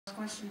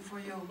Question for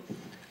you.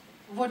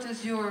 What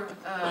is your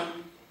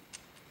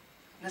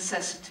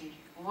necessity?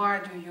 Why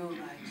do you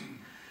write?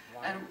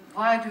 And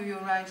why do you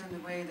write in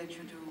the way that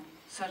you do?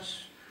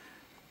 Such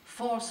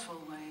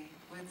forceful way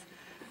with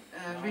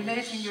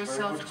relating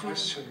yourself to...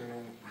 Question, you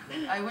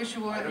know. I wish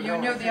you were. You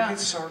knew the answer.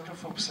 It's sort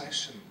of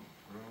obsession.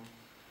 You know?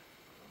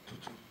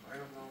 I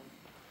don't know.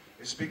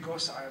 It's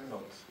because I'm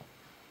not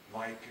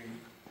Viking.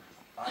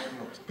 I'm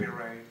not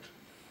pirate.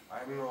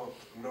 I'm not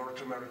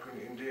North American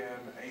Indian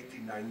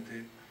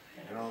 1890.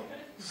 You know,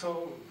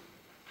 so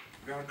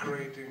we are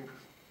creating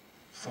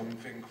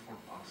something for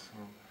us.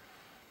 You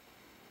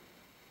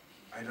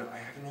know. I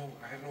have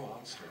no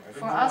answer. I don't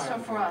for know us or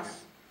for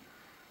us?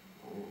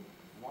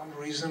 One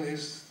reason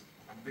is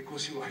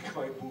because you like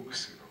my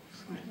books.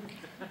 You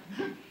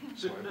know,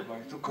 so I would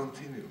like to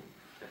continue.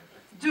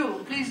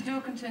 Please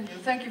do continue.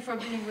 Thank you for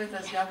being with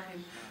us,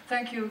 Jáchym.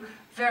 Thank you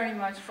very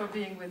much for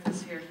being with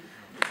us here.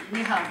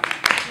 Nihan.